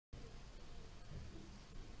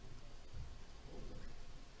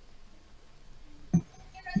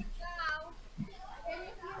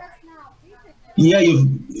Yeah,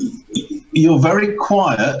 you're very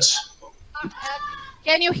quiet.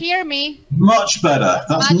 Can you hear me? Much better.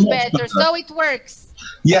 That's much better. So it works.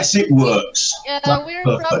 Yes, it works. We're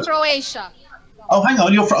from Croatia. Oh, hang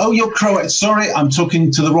on. You're Croatian. Sorry, I'm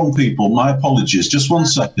talking to the wrong people. My apologies. Just 1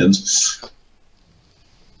 second.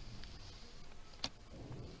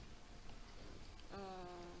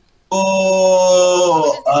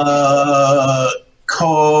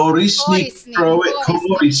 Korisnik,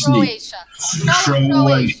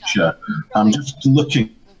 Croatia. I'm just looking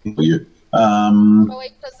for you.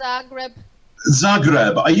 Croatia, Zagreb.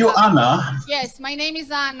 Zagreb. Are you Anna? Yes, my name is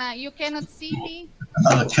Anna. You cannot see me?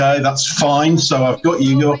 Okay, that's fine. So I've got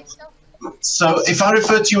you. So if I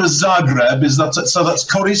refer to you as Zagreb, is that so? That's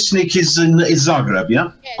Korisnik is Zagreb,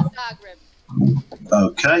 yeah? Yes, Zagreb.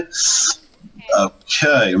 Okay.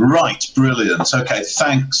 Okay, right, brilliant. Okay,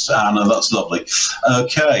 thanks, Anna. That's lovely.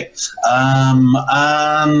 Okay,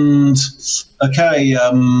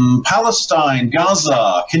 Palestine,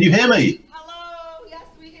 Gaza. Can you hear me? Hello. Yes,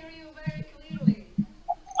 we hear you very clearly.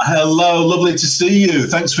 Hello, lovely to see you.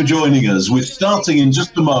 Thanks for joining us. We're starting in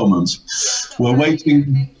just a moment. We're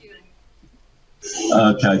waiting. Thank you.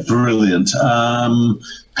 Okay, brilliant.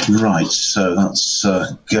 Right, so that's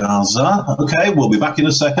Gaza. Okay, we'll be back in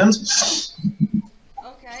a second.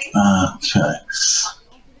 Okay. Okay.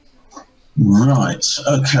 Right,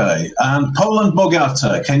 okay. And Poland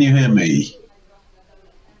Bogata, can you hear me?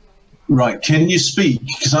 Right, can you speak?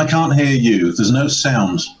 Because I can't hear you. There's no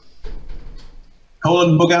sound.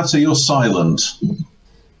 Poland Bogata, you're silent.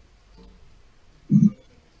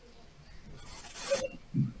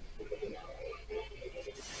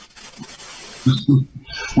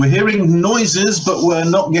 We're hearing noises, but we're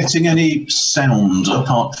not getting any sound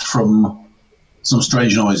apart from some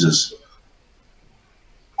strange noises.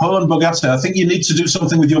 Poland Bogata, I think you need to do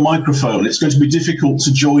something with your microphone. It's going to be difficult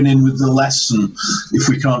to join in with the lesson if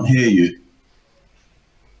we can't hear you.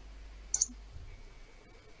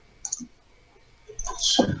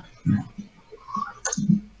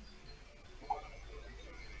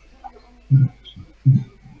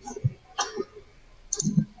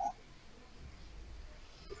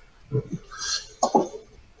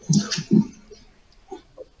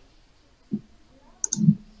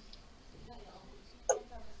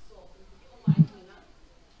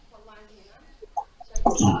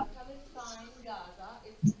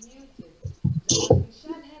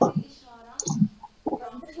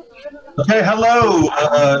 Okay, hello,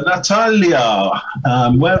 Natalia.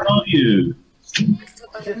 Where are you? St.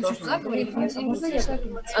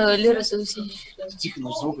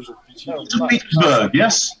 Petersburg,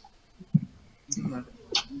 yes?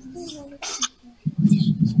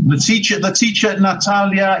 The teacher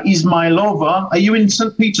Natalia Ismailova. Are you in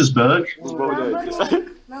St. Petersburg?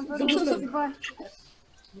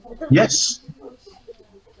 Yes.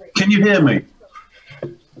 Can you hear me?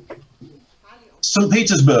 St.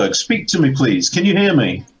 Petersburg, speak to me, please. Can you hear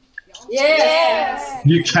me? Yes.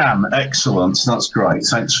 You can. Excellent. That's great.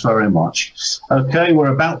 Thanks very much. Okay,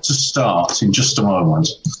 we're about to start in just a moment.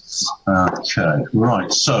 Okay,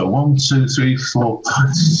 right. So 1, 2, 3, 4,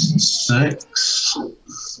 5, 6.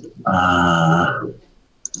 1,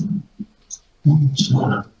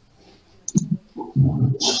 2,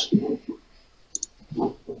 1, 2.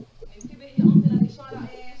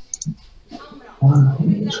 1,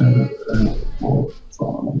 2, 3, 4,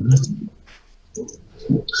 5, 6,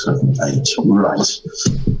 7, 8. Right.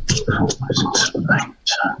 4, 5, 6, 7, 8.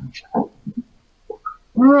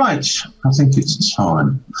 Right. I think it's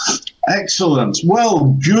time. Excellent.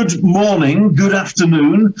 Well, good morning, good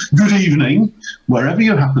afternoon, good evening, wherever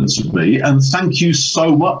you happen to be. And thank you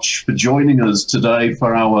so much for joining us today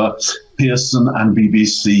for our Pearson and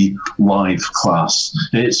BBC live class.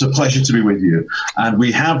 It's a pleasure to be with you. And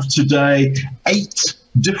we have today 8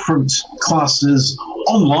 different classes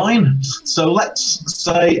online. So let's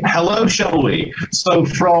say hello, shall we? So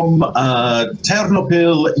from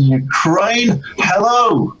Ternopil, Ukraine,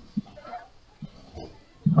 hello.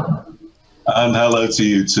 And hello to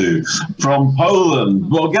you too. From Poland,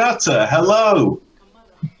 Bogata, hello.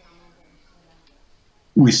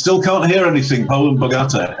 We still can't hear anything, Poland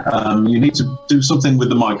Bogata. You need to do something with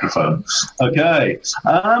the microphone. Okay.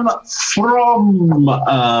 From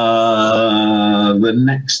the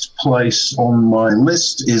next place on my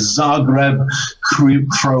list is Zagreb,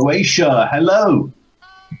 Croatia. Hello.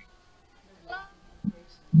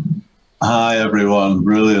 Hi, everyone.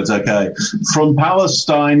 Brilliant. Okay. From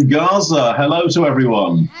Palestine, Gaza. Hello to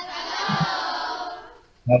everyone.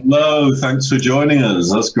 Hello. Hello, thanks for joining us.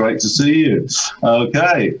 That's great to see you.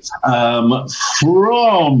 Okay, the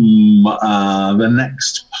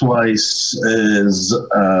next place is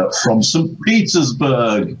from St.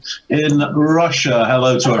 Petersburg in Russia.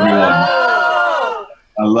 Hello to everyone.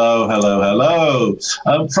 Hello, hello, hello.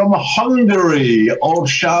 From Hungary,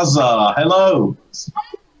 Orshaza. Hello.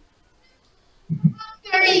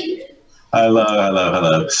 Hello, hello,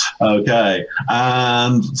 hello. Okay.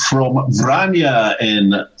 And from Vranja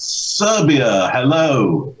in Serbia.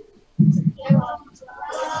 Hello.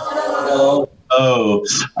 Hello. Oh,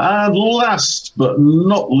 and last but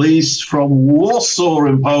not least, from Warsaw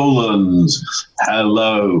in Poland.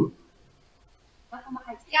 Hello.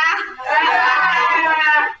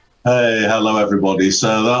 Hey, hello everybody.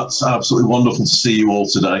 So that's absolutely wonderful to see you all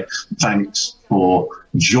today. Thanks for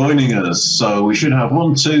joining us. So we should have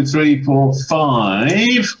 1, 2, 3, 4,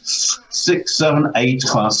 5, 6, 7, 8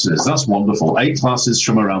 classes. That's wonderful. 8 classes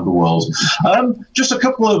from around the world. Just a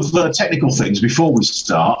couple of technical things before we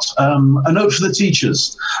start. A note for the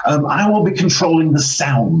teachers. I will be controlling the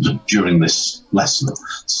sound during this lesson.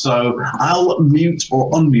 So I'll mute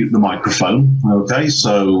or unmute the microphone. Okay,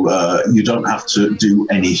 so you don't have to do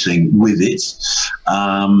anything with it.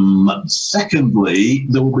 Secondly,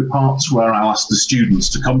 there will be parts where I'll ask the students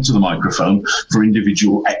to come to the microphone for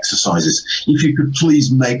individual exercises. If you could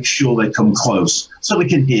please make sure they come close so we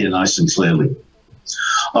can hear nice and clearly.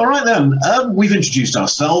 All right then, we've introduced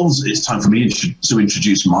ourselves. It's time for me to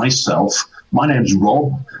introduce myself. My name's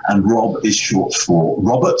Rob, and Rob is short for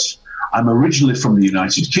Robert. I'm originally from the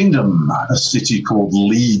United Kingdom, a city called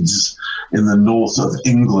Leeds in the north of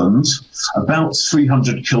England, about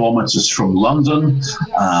 300 kilometres from London.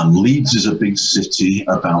 Leeds is a big city,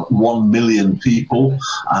 about 1 million people,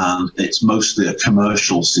 and it's mostly a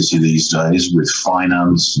commercial city these days with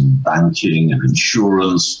finance and banking and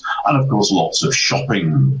insurance, and of course lots of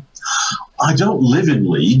shopping. I don't live in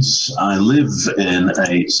Leeds. I live in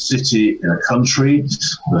a city, in a country.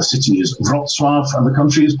 The city is Wrocław and the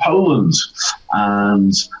country is Poland.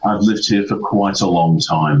 And I've lived here for quite a long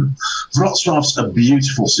time. Wrocław's a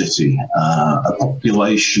beautiful city, a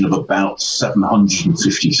population of about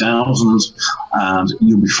 750,000. And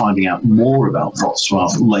you'll be finding out more about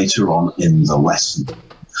Wrocław later on in the lesson.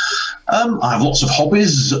 I have lots of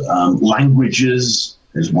hobbies, languages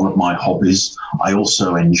is one of my hobbies. I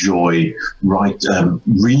also enjoy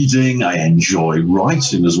reading. I enjoy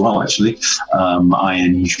writing as well, actually. I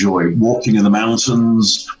enjoy walking in the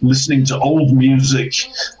mountains, listening to old music,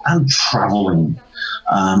 and traveling.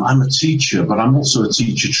 I'm a teacher, but I'm also a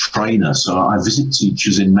teacher trainer. So I visit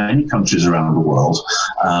teachers in many countries around the world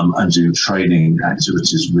and do training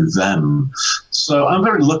activities with them. So I'm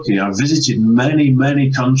very lucky. I've visited many,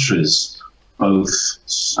 many countries, both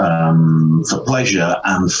for pleasure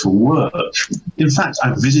and for work. In fact,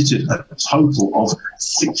 I've visited a total of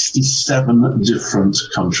 67 different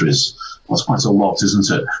countries. That's quite a lot,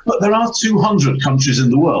 isn't it? But there are 200 countries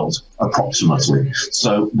in the world, approximately.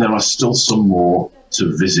 So there are still some more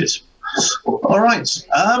to visit. All right,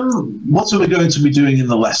 what are we going to be doing in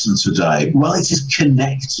the lesson today? Well, it is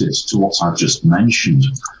connected to what I've just mentioned.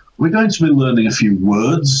 We're going to be learning a few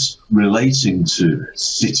words relating to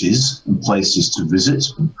cities and places to visit.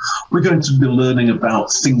 We're going to be learning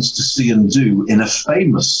about things to see and do in a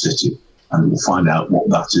famous city, and we'll find out what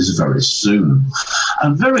that is very soon.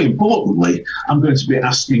 And very importantly, I'm going to be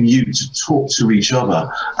asking you to talk to each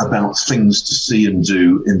other about things to see and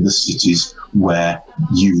do in the cities where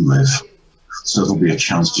you live. So there'll be a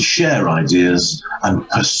chance to share ideas and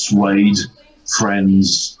persuade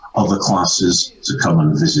friends, other classes to come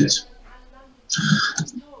and visit.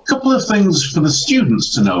 A couple of things for the students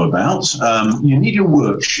to know about. You need your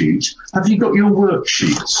worksheet. Have you got your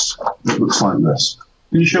worksheets? It looks like this.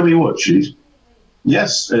 Can you show me your worksheet?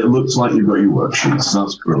 Yes, it looks like you've got your worksheets.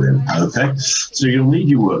 That's brilliant. Okay, so you'll need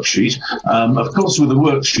your worksheet. Of course, with a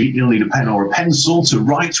worksheet, you'll need a pen or a pencil to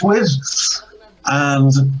write with.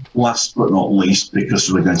 And last but not least, because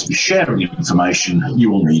we're going to be sharing information, you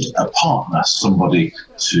will need a partner, somebody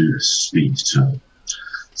to speak to.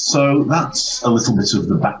 So that's a little bit of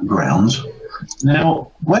the background. Now,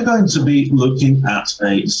 we're going to be looking at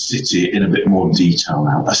a city in a bit more detail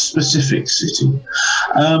now, a specific city.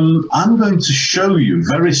 I'm going to show you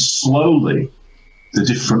very slowly the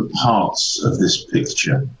different parts of this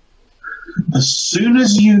picture. As soon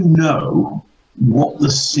as you know what the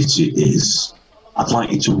city is, I'd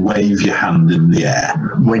like you to wave your hand in the air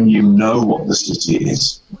when you know what the city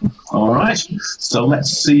is. All right? So let's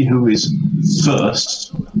see who is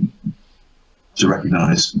first to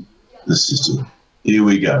recognize the city. Here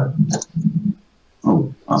we go.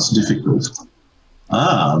 Oh, that's difficult.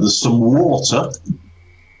 Ah, there's some water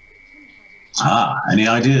Any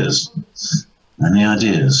ideas? Any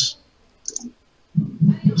ideas?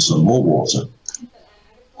 Some more water.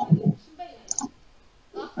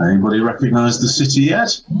 Anybody recognize the city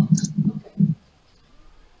yet?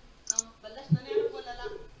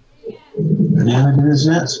 Any ideas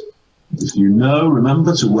yet? If you know,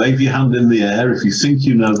 remember to wave your hand in the air if you think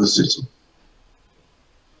you know the city.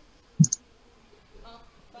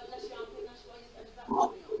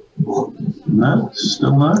 No?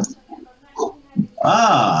 Still no?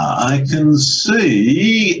 I can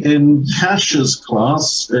see in Kasia's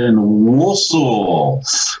class in Warsaw.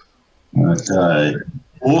 Okay.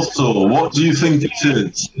 Warsaw, what do you think it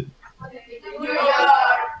is? Do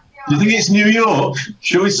you think it's New York?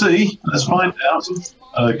 Shall we see? Let's find out.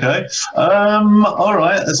 Okay. All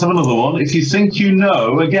right, let's have another one. If you think you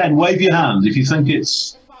know, again, wave your hand. If you think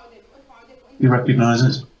it's... You recognise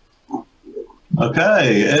it?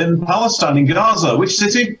 Okay, in Palestine, in Gaza, which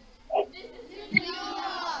city?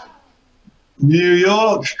 New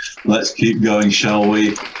York. Let's keep going, shall we?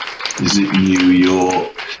 Is it New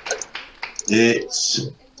York? It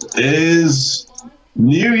is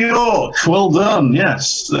New York. Well done.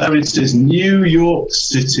 Yes, there it is, New York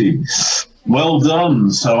City. Well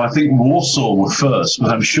done. So I think Warsaw were first,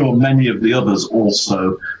 but I'm sure many of the others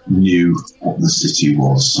also knew what the city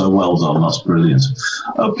was. So well done. That's brilliant.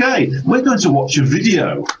 Okay, we're going to watch a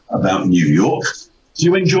video about New York. Do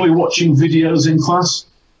you enjoy watching videos in class?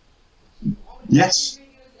 Yes?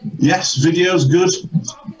 Yes, video's good?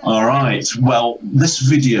 All right. Well, this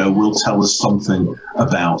video will tell us something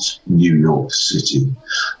about New York City.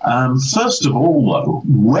 First of all, though,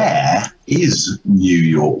 where is New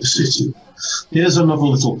York City? Here's another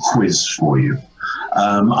little quiz for you.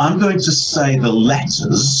 I'm going to say the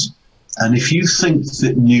letters, and if you think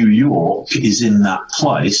that New York is in that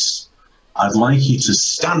place, I'd like you to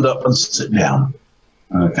stand up and sit down.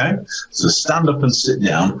 Okay, so stand up and sit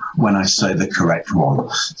down when I say the correct one.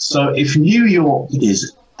 So if New York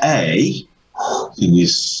is A, can you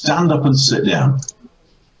stand up and sit down?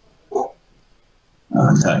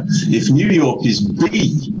 Okay, if New York is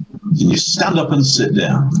B, can you stand up and sit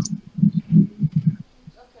down?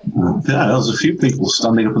 Okay, there's a few people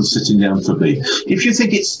standing up and sitting down for B. If you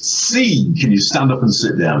think it's C, can you stand up and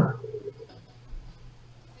sit down?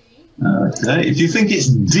 Okay, if you think it's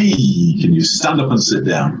D, can you stand up and sit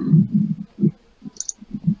down?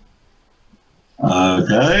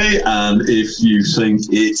 Okay, and if you think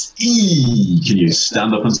it's E, can you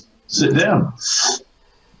stand up and sit down?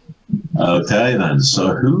 Okay then,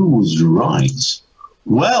 so who was right?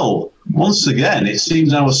 Well, once again, it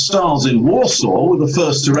seems our stars in Warsaw were the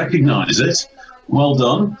first to recognise it. Well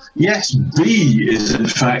done. Yes, B is in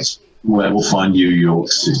fact where we'll find New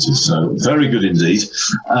York City. So very good indeed.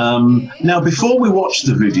 Now, before we watch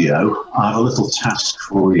the video, I have a little task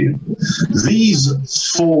for you.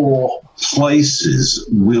 These 4 places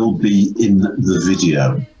will be in the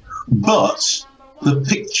video, but the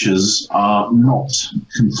pictures are not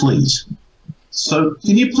complete. So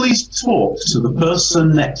can you please talk to the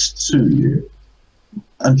person next to you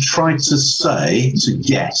and try to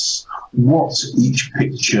guess what each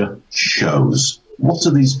picture shows? What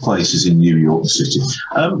are these places in New York City?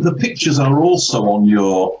 The pictures are also on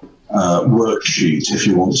your worksheet if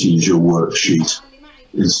you want to use your worksheet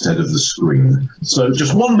instead of the screen. So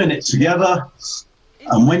just 1 minute together,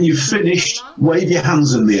 and when you've finished, wave your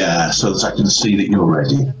hands in the air so that I can see that you're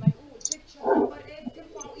ready.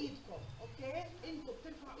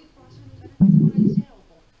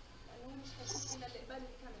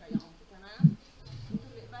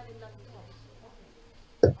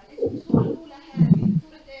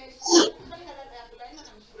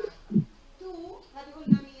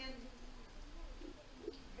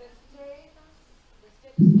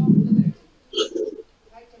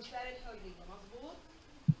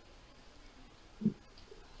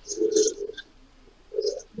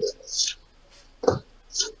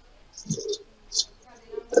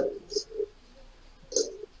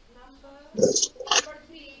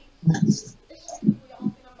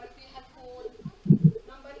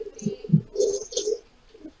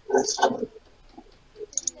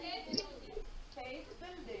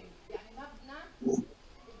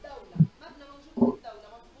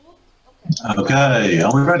 Okay,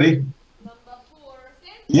 are we ready?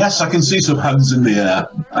 Yes, I can see some hands in the air.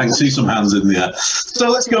 I can see some hands in the air. So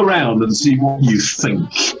let's go around and see what you think.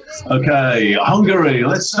 Okay, Hungary,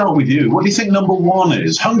 let's start with you. What do you think number 1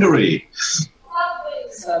 is? Hungary.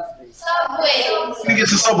 Subway. I think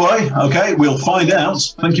it's a subway. Okay, we'll find out.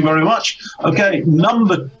 Thank you very much. Okay,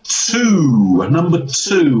 number 2. Number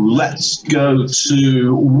 2. Let's go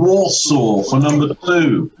to Warsaw for number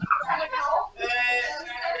 2.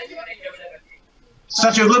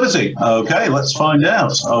 Statue of Liberty. Okay, let's find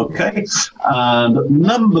out. Okay. And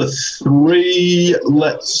number 3,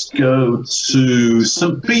 let's go to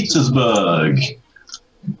St. Petersburg.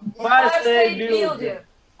 Empire State Building.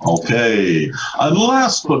 Okay. And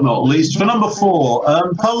last but not least, for number 4,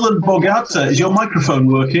 Poland Bogata, is your microphone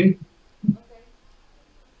working?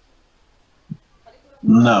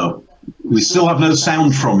 No. We still have no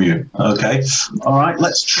sound from you. Okay. All right,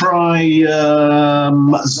 let's try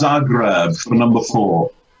Zagreb for number 4.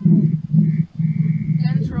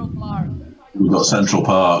 Central Park. We've got Central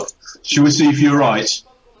Park. Shall we see if you're right?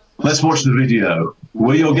 Let's watch the video.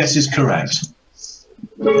 Were your guesses correct?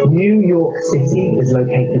 New York City is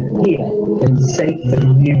located here in the state of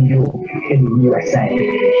New York in the USA.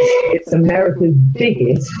 It's America's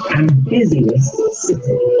biggest and busiest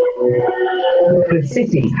city. The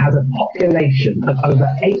city has a population of over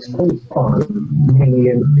 8.5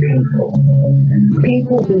 million people.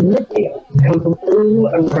 People who live here come from all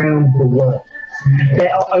around the world.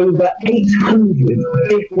 There are over 800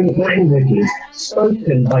 different languages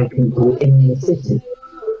spoken by people in the city.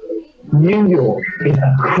 New York is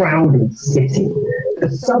a crowded city. The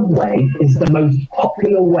subway is the most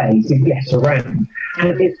popular way to get around,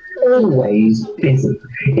 and it's always busy.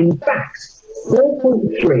 In fact,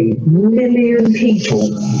 4.3 million people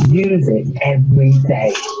use it every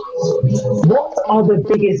day. What are the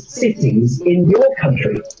biggest cities in your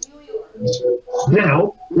country?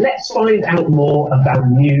 Now, let's find out more about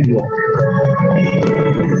New York.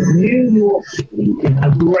 New York City is a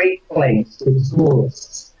great place for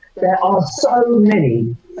tourists. There are so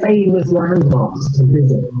many famous landmarks to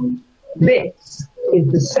visit. This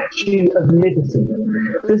is the Statue of Liberty.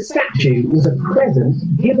 The statue was a present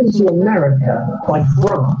given to America by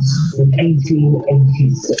France in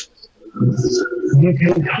 1886. You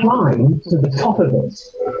can climb to the top of it,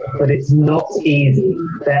 but it's not easy.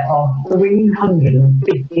 There are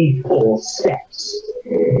 354 steps.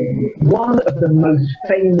 One of the most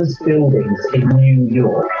famous buildings in New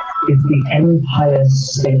York is the Empire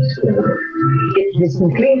State Building. It was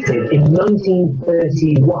completed in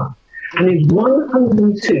 1931 and is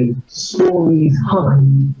 102 stories high.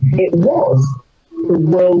 It was the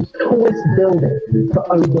world's tallest building for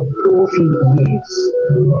over 40 years.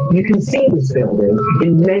 You can see this building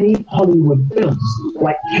in many Hollywood films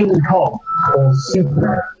like King Kong or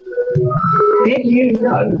Superman. Did you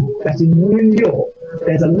know that in New York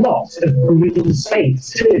there's a lot of green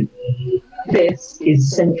space too? This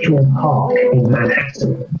is Central Park in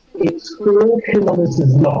Manhattan. It's 4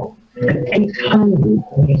 kilometers long and 800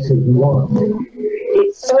 meters wide.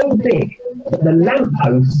 It's so big that the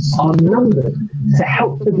lampposts are numbered to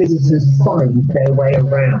help the visitors find their way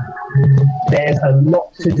around. There's a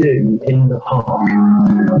lot to do in the park.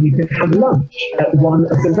 You can have lunch at one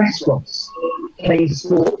of the restaurants, play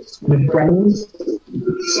sports with friends,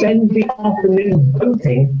 spend the afternoon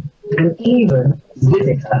boating, and even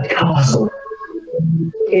visit a castle.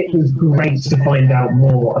 It was great to find out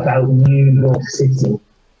more about New York City.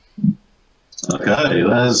 Okay,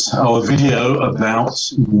 there's our video about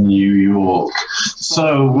New York.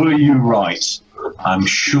 So, were you right? I'm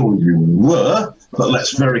sure you were, but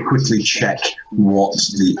let's very quickly check what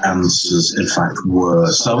the answers in fact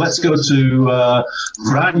were. So let's go to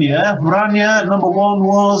Vranya. Vranya, number 1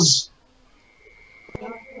 was?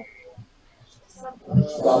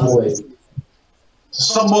 Subway.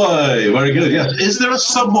 Subway, very good, yes. Is there a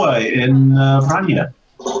subway in Vranya?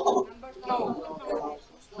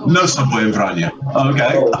 No subway in Vranya.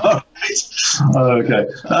 Okay, all right. Okay.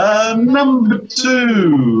 Number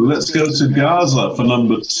 2. Let's go to Gaza for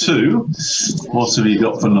number 2. What have you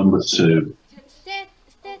got for number 2? State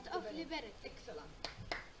of Liberty. Excellent.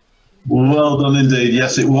 Well done indeed.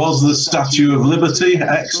 Yes, it was the Statue of Liberty.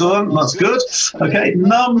 Excellent. That's good. Okay,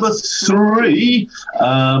 number 3.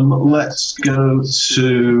 Let's go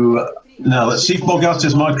to... Now, let's see if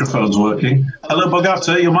Bogata's microphone's working. Hello,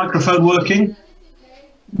 Bogata, your microphone working?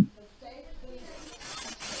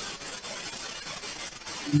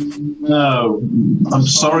 No, I'm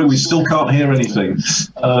sorry, we still can't hear anything.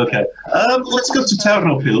 Okay, let's go to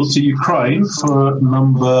Ternopil, to Ukraine, for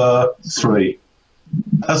number 3.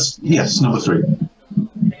 Yes, number 3.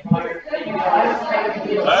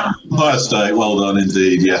 Empire State, well done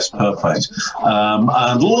indeed, yes, perfect.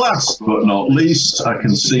 And last but not least, I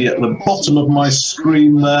can see at the bottom of my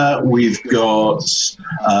screen there, we've got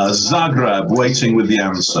Zagreb waiting with the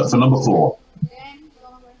answer for number 4.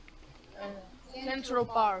 Central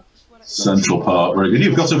Park. Central Park, very good.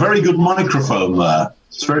 You've got a very good microphone there.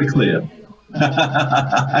 It's very clear.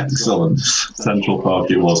 Excellent. Central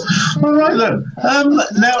Park it was. All right then.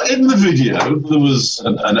 Now in the video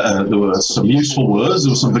there were some useful words,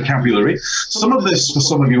 there was some vocabulary. Some of this for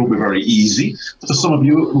some of you will be very easy. For some of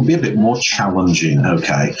you it will be a bit more challenging.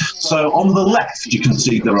 Okay. So on the left you can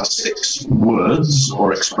see there are 6 words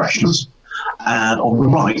or expressions, and on the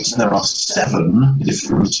right there are 7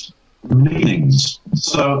 different meanings.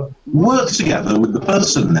 So work together with the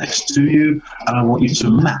person next to you, and I want you to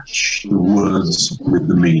match the words with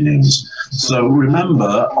the meanings. So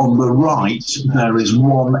remember, on the right there is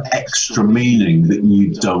 1 extra meaning that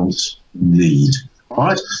you don't need. All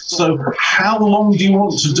right, so how long do you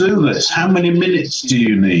want to do this? How many minutes do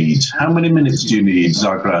you need? How many minutes do you need,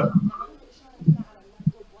 Zagreb?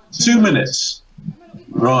 2 minutes.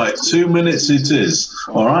 Right, 2 minutes it is.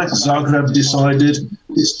 All right, Zagreb decided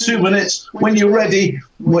it's 2 minutes. When you're ready,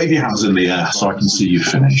 wave your hands in the air so I can see you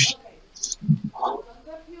finished.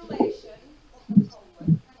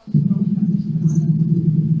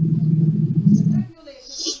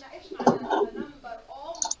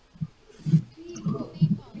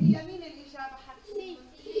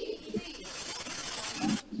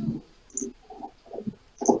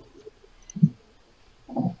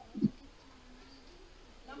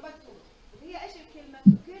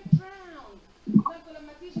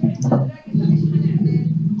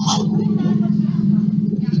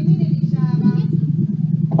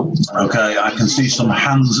 Okay, I can see some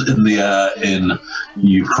hands in the air in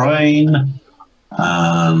Ukraine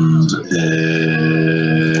and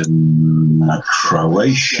in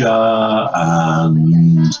Croatia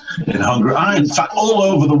and in Hungary, in fact all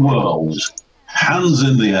over the world. Hands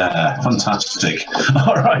in the air, fantastic.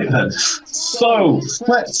 All right then. So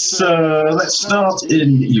let's start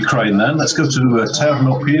in Ukraine then. Let's go to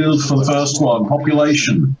Ternopil for the first one.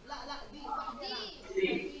 Population.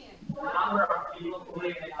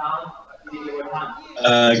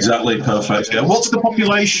 Exactly, perfect. Yeah. What's the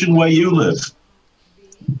population where you live?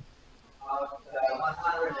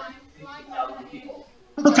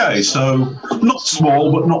 Okay, so not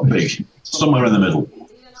small but not big, somewhere in the middle.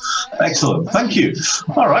 Excellent, thank you.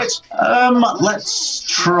 All right, let's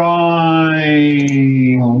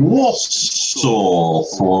try Warsaw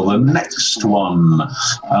for the next one.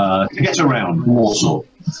 To get around, Warsaw.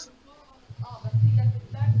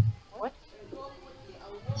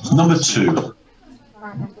 Number 2.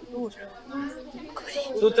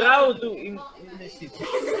 To travel in the city.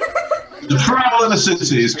 To travel in the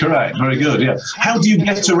city is correct. Very good. Yeah. How do you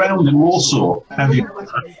get around in Warsaw? How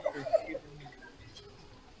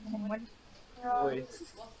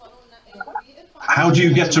do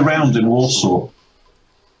you get around in Warsaw?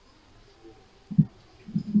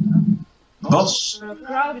 Boss?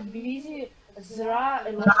 Crowded, busy. Just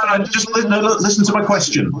listen to my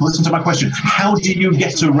question. Listen to my question. How do you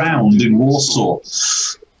get around in Warsaw?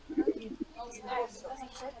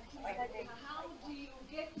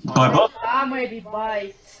 By bus? Maybe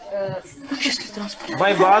by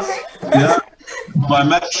bus. Yeah. By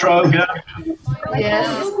metro, yeah.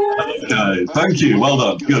 Yes. Okay, thank you. Well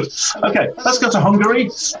done. Good. Okay, let's go to Hungary,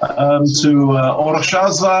 to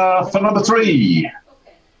Orosháza for number 3.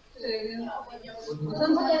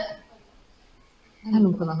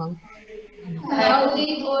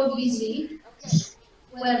 Crowded or busy,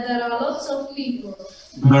 where there are lots of people.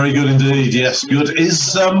 Very good indeed. Yes, good.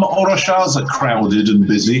 Is Orosháza crowded and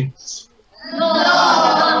busy? No,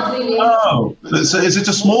 not really. Oh, is it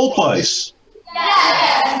a small place?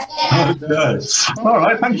 Yes. Okay. All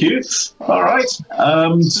right, thank you. All right,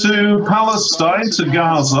 to Palestine, to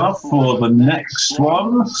Gaza for the next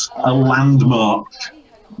one, a landmark.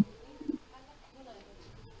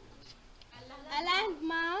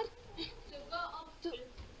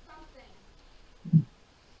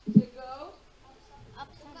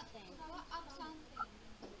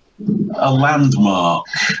 A landmark.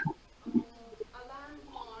 A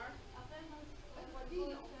landmark.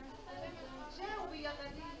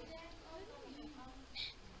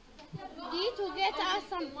 To get us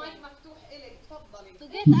something.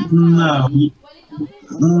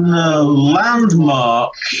 No,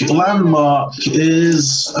 landmark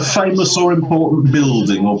is a famous or important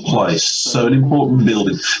building or place. So an important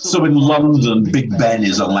building. So in London, Big Ben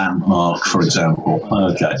is a landmark, for example.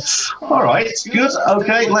 Okay. All right, good.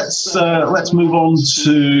 Okay, let's move on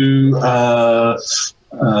to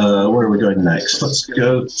where are we going next? Let's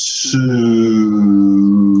go to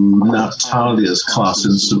Natalia's class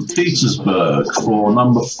in St. Petersburg for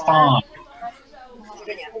number 5.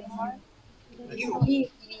 What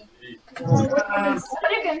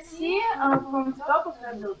you can see from the top of the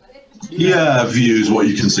building. Yeah, views, what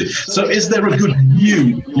you can see. So is there a good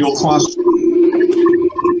view in your classroom?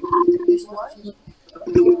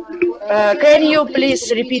 Can you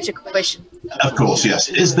please repeat the question? Of course, yes.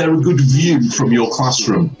 Is there a good view from your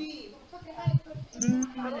classroom?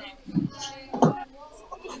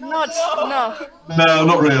 No. No,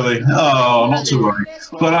 not really. Oh, not to worry.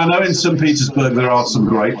 But I know in St. Petersburg there are some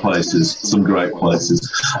great places. Some great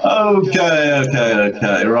places.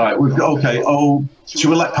 Okay. Right. We've got. Okay. Oh, should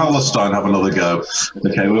we let Palestine have another go?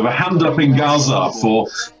 Okay. We have a hand up in Gaza to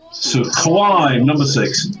climb. Number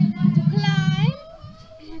 6. To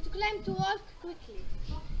climb to walk quickly.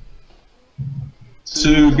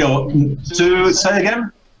 To go. To say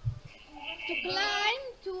again. To climb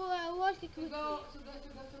to walk quickly. To go up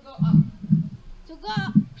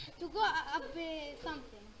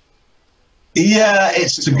something. Yeah,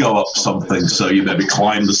 it's to go up something. So you maybe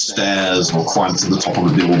climb the stairs or climb to the top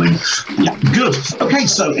of a building. Yeah, good. Okay,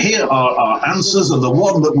 so here are our answers, and the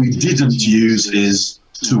one that we didn't use is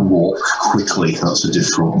to walk quickly. That's a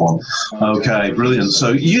different one. Okay, brilliant.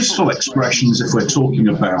 So useful expressions if we're talking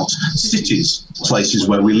about cities, places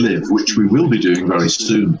where we live, which we will be doing very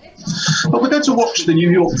soon. But we're going to watch the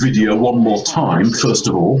New York video one more time, first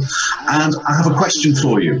of all, and I have a question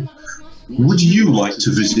for you. Would you like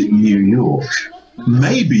to visit New York?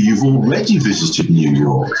 Maybe you've already visited New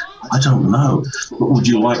York. I don't know. But would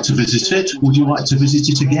you like to visit it? Would you like to visit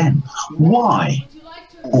it again? Why?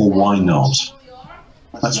 Or why not?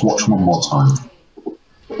 Let's watch one more time.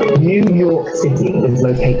 New York City is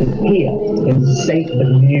located here in the state of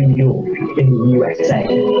New York in the USA.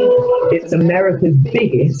 It's America's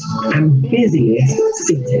biggest and busiest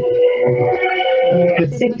city. The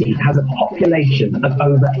city has a population of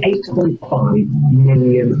over 8.5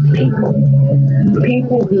 million people. The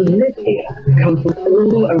people who live here come from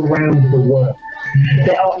all around the world.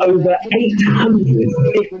 There are over 800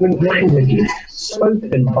 different languages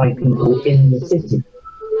spoken by people in the city.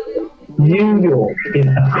 New York is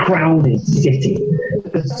a crowded city.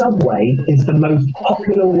 The subway is the most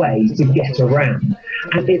popular way to get around,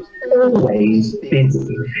 and it's always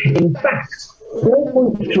busy. In fact,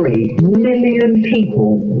 4.3 million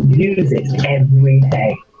people use it every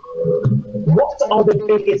day. What are the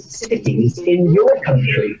biggest cities in your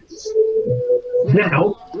country?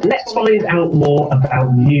 Now, let's find out more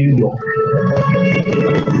about New York.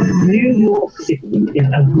 New York City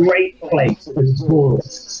is a great place for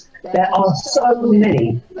tourists. There are so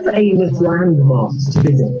many famous landmarks to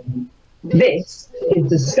visit. This is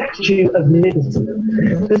the Statue of Liberty.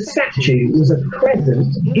 The statue was a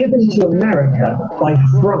present given to America by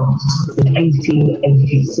France in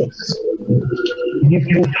 1886. You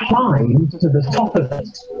can climb to the top of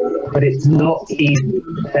it, but it's not easy.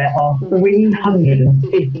 There are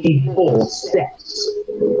 354 steps.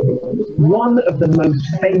 One of the most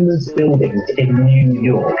famous buildings in New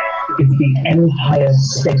York is the Empire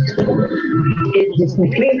State Building. It was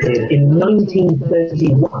completed in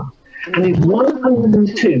 1931 and is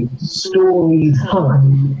 102 stories high.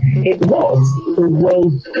 It was the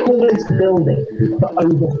world's tallest building for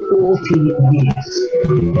over 40 years.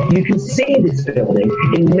 You can see this building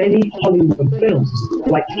in many Hollywood films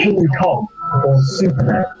like King Kong or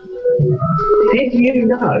Superman. Did you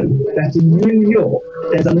know that in New York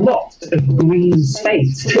there's a lot of green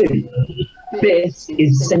space too? This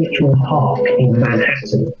is Central Park in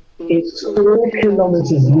Manhattan. It's 4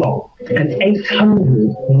 kilometers long and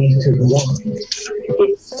 800 meters wide.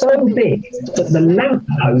 It's so big that the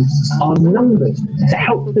lampposts are numbered to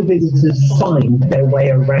help the visitors find their way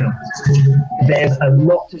around. There's a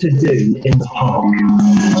lot to do in the park.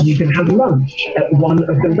 You can have lunch at one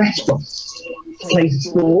of the restaurants, play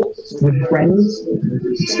sports with friends,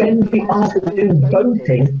 spend the afternoon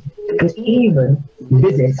boating, and even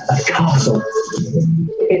visit a castle.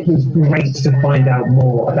 It was great to find out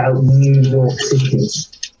more about New York City.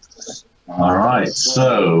 All right,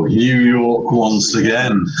 so New York once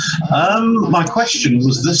again. My question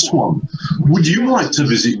was this one. Would you like to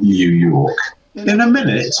visit New York? In a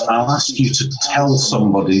minute, I'll ask you to tell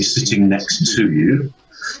somebody sitting next to you.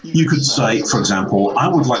 You could say, for example, I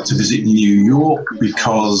would like to visit New York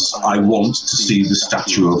because I want to see the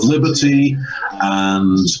Statue of Liberty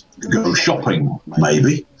and go shopping,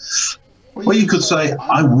 maybe. Or you could say,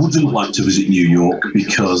 I wouldn't like to visit New York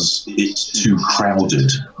because it's too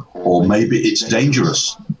crowded, or maybe it's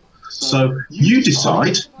dangerous. So you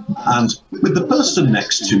decide, and with the person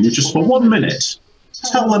next to you, just for 1 minute,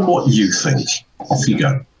 tell them what you think. Off you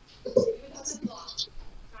go.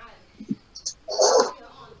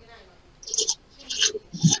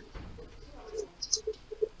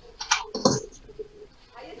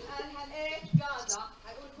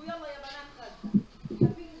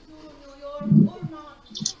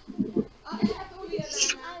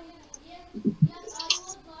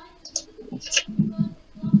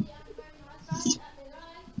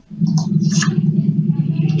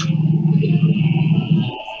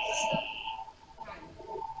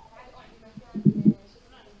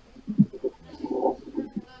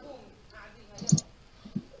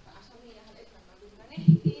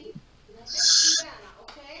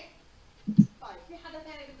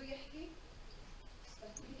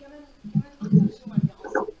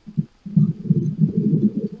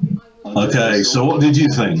 Okay, so what did you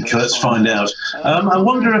think? Let's find out. I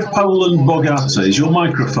wonder if Poland Bogata, is your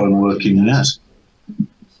microphone working yet?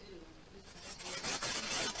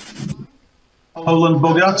 Poland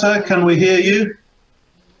Bogata, can we hear you?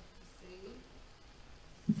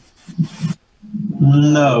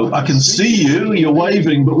 No, I can see you, you're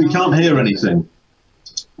waving, but we can't hear anything.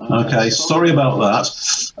 Okay, sorry about that.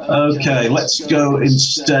 Okay, let's go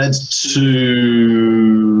instead to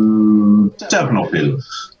Ternopil.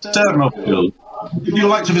 Ternopil. If you'd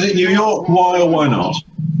like to visit New York, why or why not?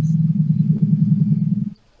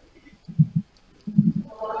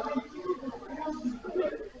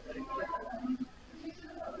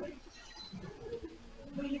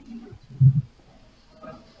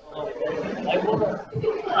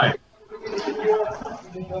 Hi.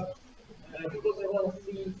 Because I want to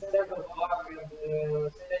see Central Park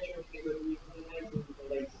and Statue of Liberty for the 19th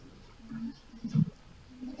place.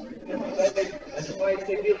 That's why it's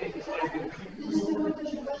a building.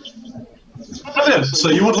 Brilliant. So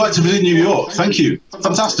you would like to visit New York? Thank you.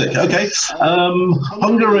 Fantastic. Okay.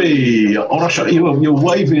 Hungary. Orosha, you're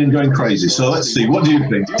waving and going crazy. So let's see. What do you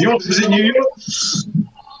think? Do you want to visit New York?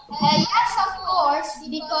 Yes, of course,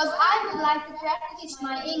 because I would like to practice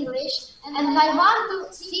my English and I want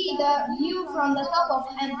to see the view from the top of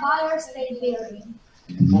Empire State Building.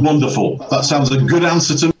 Wonderful. That sounds a good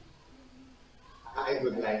answer to me. I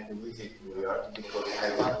would like to visit New York because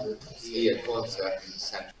I want to see a concert in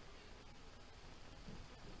Central.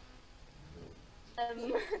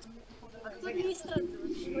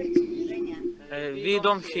 We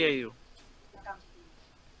don't hear you.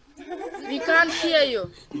 We can't hear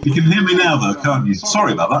you. You can hear me now, though, can't you?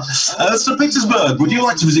 Sorry about that. St. Petersburg, would you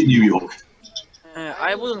like to visit New York?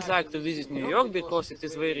 I wouldn't like to visit New York because it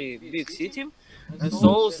is a very big city, and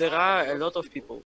so there are a lot of people.